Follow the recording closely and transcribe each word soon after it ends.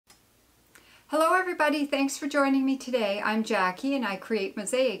Hello everybody, thanks for joining me today. I'm Jackie and I create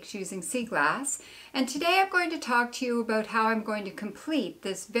mosaics using sea glass. And today I'm going to talk to you about how I'm going to complete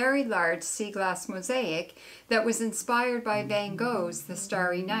this very large sea glass mosaic that was inspired by Van Gogh's The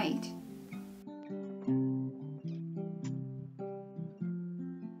Starry Night.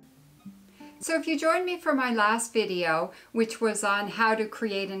 So if you joined me for my last video, which was on how to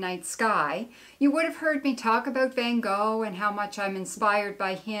create a night sky, you would have heard me talk about Van Gogh and how much I'm inspired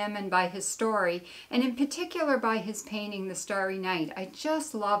by him and by his story, and in particular by his painting, The Starry Night. I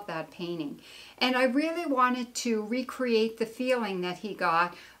just love that painting. And I really wanted to recreate the feeling that he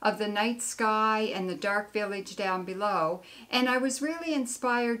got of the night sky and the dark village down below. And I was really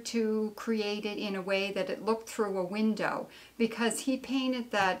inspired to create it in a way that it looked through a window, because he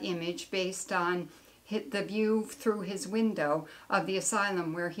painted that image based on the view through his window of the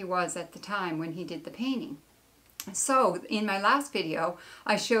asylum where he was at the time when he did the painting. So in my last video,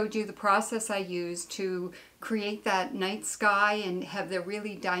 I showed you the process I used to create that night sky and have the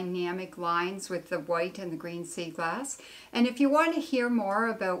really dynamic lines with the white and the green sea glass. And if you want to hear more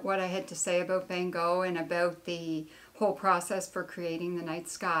about what I had to say about Van Gogh and about the whole process for creating the night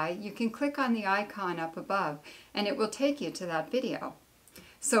sky, you can click on the icon up above and it will take you to that video.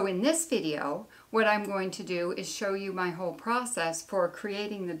 So in this video, what I'm going to do is show you my whole process for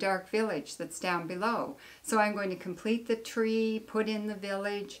creating the dark village that's down below. So I'm going to complete the tree, put in the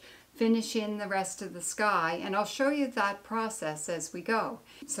village, finish in the rest of the sky, and I'll show you that process as we go.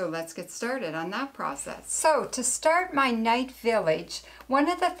 So let's get started on that process. So to start my night village, one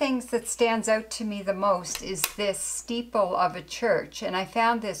of the things that stands out to me the most is this steeple of a church, and I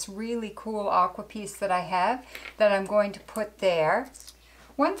found this really cool aqua piece that I have that I'm going to put there.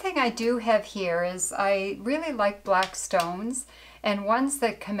 One thing I do have here is I really like black stones, and ones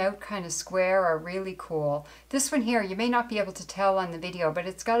that come out kind of square are really cool. This one here, you may not be able to tell on the video, but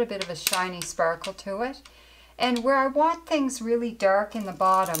it's got a bit of a shiny sparkle to it. And where I want things really dark in the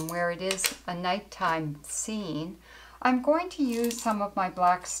bottom, where it is a nighttime scene, I'm going to use some of my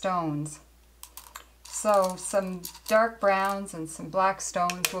black stones. So some dark browns and some black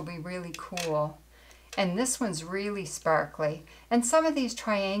stones will be really cool. And this one's really sparkly. And some of these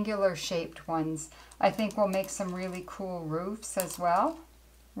triangular shaped ones I think will make some really cool roofs as well.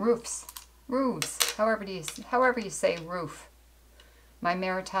 Roofs, however you say roof. My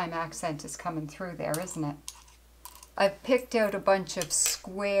maritime accent is coming through there, isn't it? I've picked out a bunch of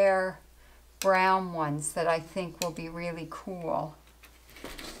square brown ones that I think will be really cool.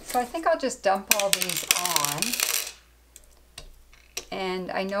 So I think I'll just dump all these on.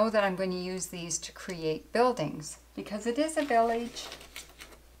 And I know that I'm going to use these to create buildings because it is a village.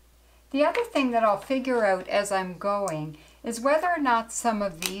 The other thing that I'll figure out as I'm going is whether or not some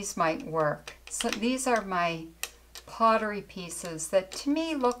of these might work. So these are my pottery pieces that to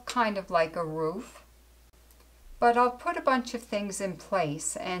me look kind of like a roof. But I'll put a bunch of things in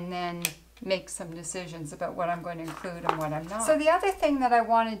place and then make some decisions about what I'm going to include and what I'm not. So the other thing that I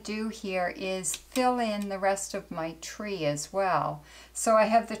want to do here is fill in the rest of my tree as well. So I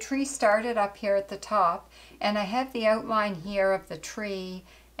have the tree started up here at the top, and I have the outline here of the tree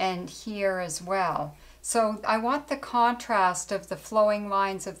and here as well. So I want the contrast of the flowing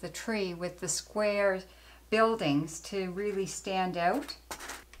lines of the tree with the square buildings to really stand out.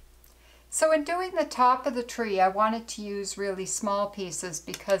 So in doing the top of the tree, I wanted to use really small pieces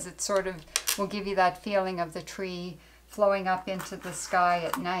because it sort of will give you that feeling of the tree flowing up into the sky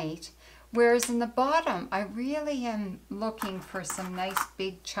at night. Whereas in the bottom, I really am looking for some nice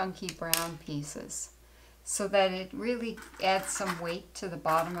big chunky brown pieces so that it really adds some weight to the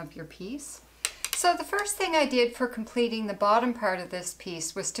bottom of your piece. So the first thing I did for completing the bottom part of this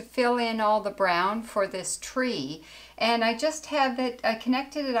piece was to fill in all the brown for this tree. And I just have it, I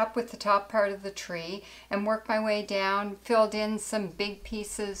connected it up with the top part of the tree and worked my way down, filled in some big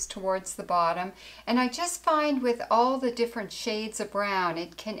pieces towards the bottom. And I just find with all the different shades of brown,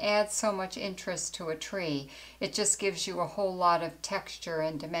 it can add so much interest to a tree. It just gives you a whole lot of texture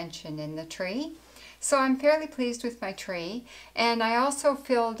and dimension in the tree. So I'm fairly pleased with my tree, and I also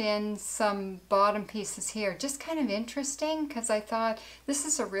filled in some bottom pieces here, just kind of interesting because I thought this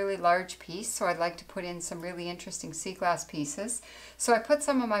is a really large piece, so I'd like to put in some really interesting sea glass pieces. So I put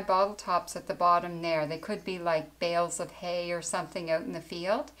some of my bottle tops at the bottom there. They could be like bales of hay or something out in the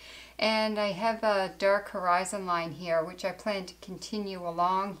field. And I have a dark horizon line here, which I plan to continue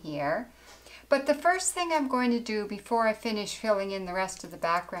along here. But the first thing I'm going to do before I finish filling in the rest of the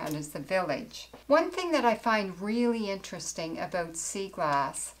background is the village. One thing that I find really interesting about sea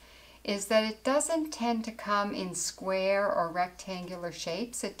glass is that it doesn't tend to come in square or rectangular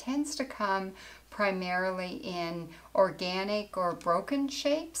shapes. It tends to come primarily in organic or broken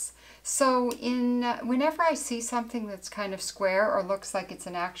shapes. So whenever I see something that's kind of square or looks like it's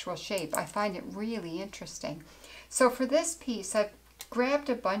an actual shape, I find it really interesting. So for this piece, I've grabbed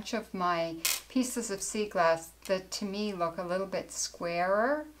a bunch of my pieces of sea glass that to me look a little bit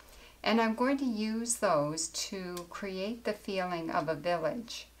squarer, and I'm going to use those to create the feeling of a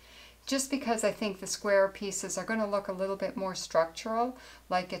village. Just because I think the square pieces are going to look a little bit more structural,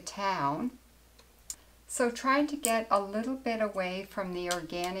 like a town. So trying to get a little bit away from the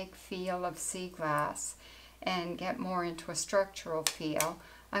organic feel of sea glass and get more into a structural feel,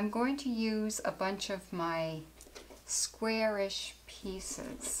 I'm going to use a bunch of my squarish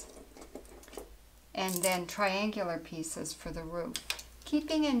pieces and then triangular pieces for the roof.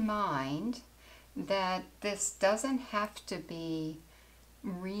 Keeping in mind that this doesn't have to be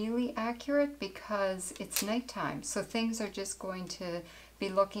really accurate because it's nighttime, so things are just going to be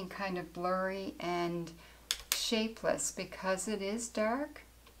looking kind of blurry and shapeless because it is dark.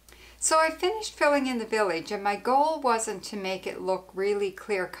 So I finished filling in the village, and my goal wasn't to make it look really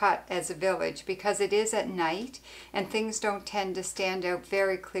clear-cut as a village because it is at night and things don't tend to stand out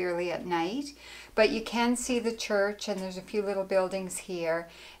very clearly at night. But you can see the church, and there's a few little buildings here.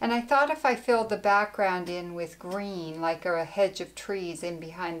 And I thought if I filled the background in with green, like a hedge of trees in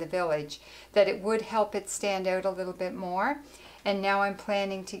behind the village, that it would help it stand out a little bit more. And now I'm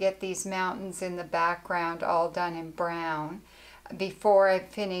planning to get these mountains in the background all done in brown before I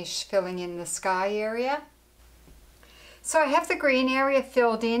finish filling in the sky area. So I have the green area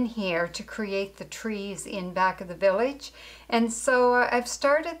filled in here to create the trees in back of the village. And so I've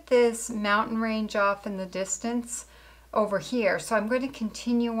started this mountain range off in the distance over here. So I'm going to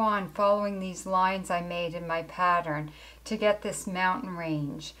continue on following these lines I made in my pattern to get this mountain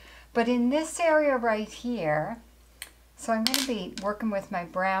range. But in this area right here, so I'm going to be working with my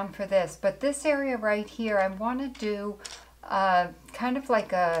brown for this, but this area right here I want to do kind of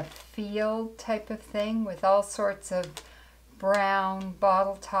like a field type of thing with all sorts of brown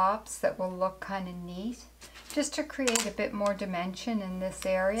bottle tops that will look kind of neat, just to create a bit more dimension in this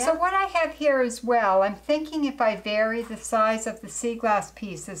area. So what I have here as well, I'm thinking if I vary the size of the sea glass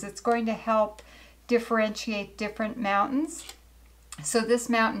pieces, it's going to help differentiate different mountains. So this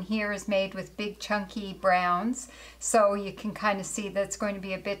mountain here is made with big chunky browns, so you can kind of see that's going to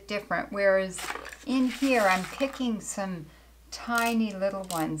be a bit different, whereas in here I'm picking some tiny little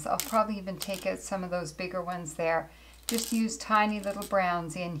ones. I'll probably even take out some of those bigger ones there. Just use tiny little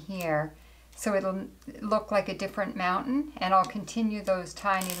browns in here so it'll look like a different mountain, and I'll continue those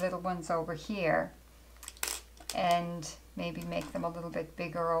tiny little ones over here and maybe make them a little bit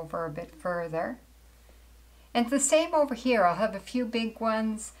bigger over a bit further. And the same over here, I'll have a few big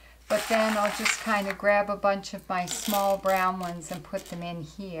ones, but then I'll just kind of grab a bunch of my small brown ones and put them in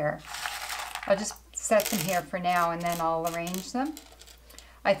here. I'll just set them here for now and then I'll arrange them.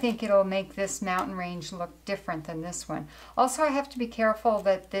 I think it'll make this mountain range look different than this one. Also, I have to be careful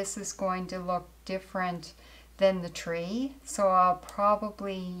that this is going to look different than the tree, so I'll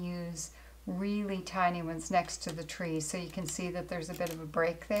probably use really tiny ones next to the tree so you can see that there's a bit of a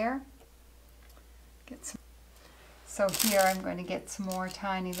break there. So here I'm going to get some more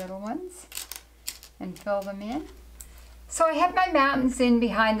tiny little ones and fill them in. So I have my mountains in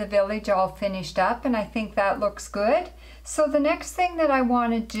behind the village all finished up, and I think that looks good. So the next thing that I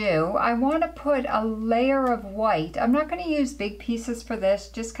want to do, I want to put a layer of white. I'm not going to use big pieces for this,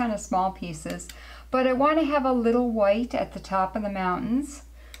 just kind of small pieces, but I want to have a little white at the top of the mountains.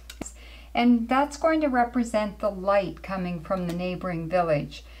 And that's going to represent the light coming from the neighboring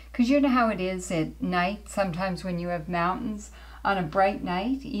village. Because you know how it is at night, sometimes when you have mountains on a bright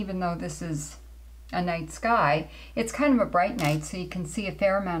night, even though this is a night sky, it's kind of a bright night so you can see a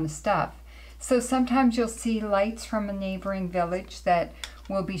fair amount of stuff. So sometimes you'll see lights from a neighboring village that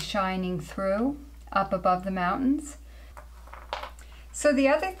will be shining through up above the mountains. So the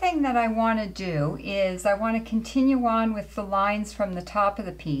other thing that I want to do is I want to continue on with the lines from the top of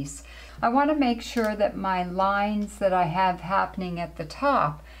the piece. I want to make sure that my lines that I have happening at the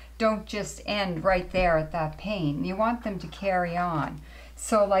top don't just end right there at that pane. You want them to carry on.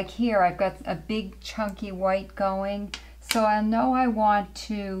 So like here I've got a big chunky white going, so I know I want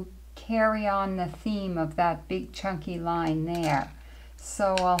to carry on the theme of that big chunky line there.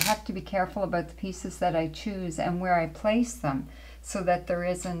 So I'll have to be careful about the pieces that I choose and where I place them so that there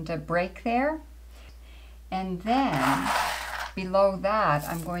isn't a break there. And then below that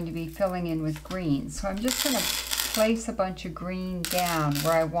I'm going to be filling in with green. So I'm just going to place a bunch of green down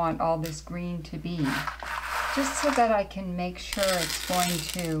where I want all this green to be, just so that I can make sure it's going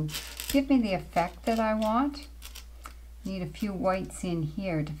to give me the effect that I want. Need a few whites in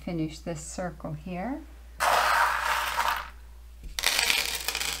here to finish this circle here.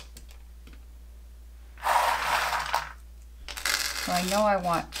 So I know I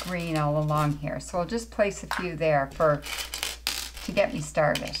want green all along here, so I'll just place a few there to get me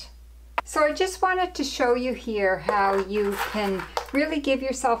started. So I just wanted to show you here how you can really give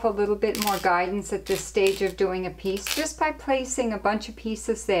yourself a little bit more guidance at this stage of doing a piece just by placing a bunch of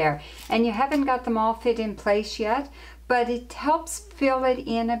pieces there. And you haven't got them all fit in place yet, but it helps fill it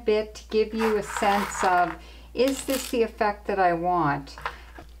in a bit to give you a sense of, is this the effect that I want?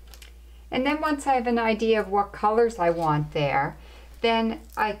 And then once I have an idea of what colors I want there, then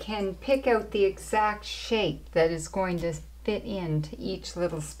I can pick out the exact shape that is going to fit into each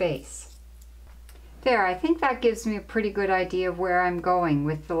little space. There, I think that gives me a pretty good idea of where I'm going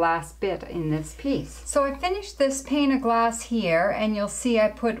with the last bit in this piece. So I finished this pane of glass here, and you'll see I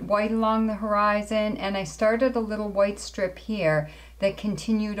put white along the horizon, and I started a little white strip here that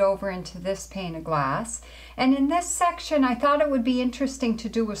continued over into this pane of glass. And in this section, I thought it would be interesting to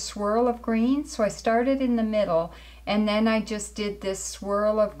do a swirl of green, so I started in the middle, and then I just did this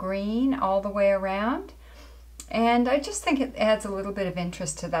swirl of green all the way around. And I just think it adds a little bit of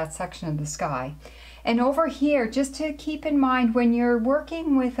interest to that section of the sky. And over here, just to keep in mind, when you're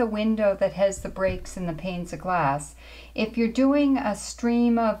working with a window that has the breaks and the panes of glass, if you're doing a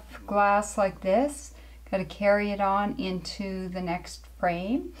stream of glass like this, got to carry it on into the next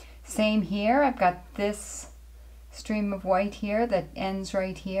frame. Same here, I've got this stream of white here that ends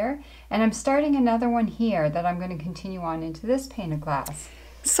right here, and I'm starting another one here that I'm going to continue on into this pane of glass.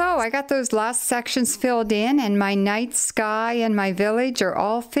 So I got those last sections filled in, and my night sky and my village are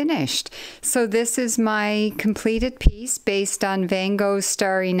all finished. So this is my completed piece based on Van Gogh's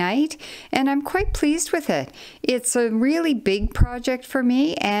Starry Night, and I'm quite pleased with it. It's a really big project for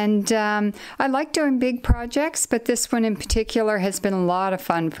me, and I like doing big projects, but this one in particular has been a lot of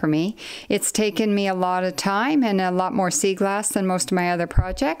fun for me. It's taken me a lot of time and a lot more sea glass than most of my other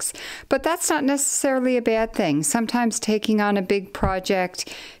projects, but that's not necessarily a bad thing. Sometimes taking on a big project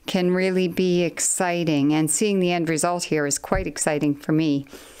can really be exciting, and seeing the end result here is quite exciting for me.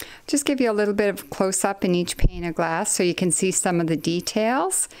 Just give you a little bit of close-up in each pane of glass so you can see some of the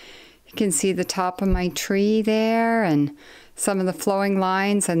details. You can see the top of my tree there and some of the flowing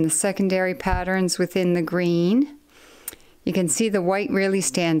lines and the secondary patterns within the green. You can see the white really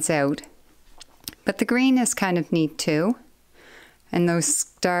stands out, but the green is kind of neat too. And those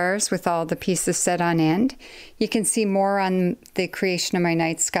stars with all the pieces set on end. You can see more on the creation of my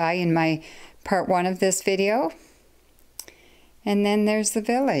night sky in my part 1 of this video. And then there's the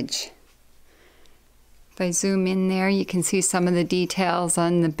village. If I zoom in there, you can see some of the details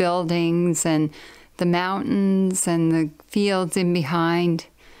on the buildings and the mountains and the fields in behind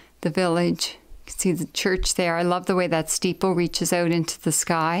the village. You can see the church there. I love the way that steeple reaches out into the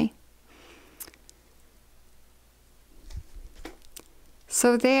sky.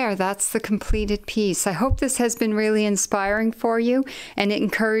 So there, that's the completed piece. I hope this has been really inspiring for you, and it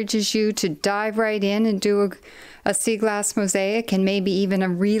encourages you to dive right in and do a sea glass mosaic, and maybe even a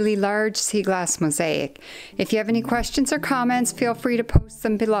really large sea glass mosaic. If you have any questions or comments, feel free to post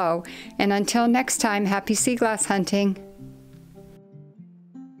them below. And until next time, happy sea glass hunting.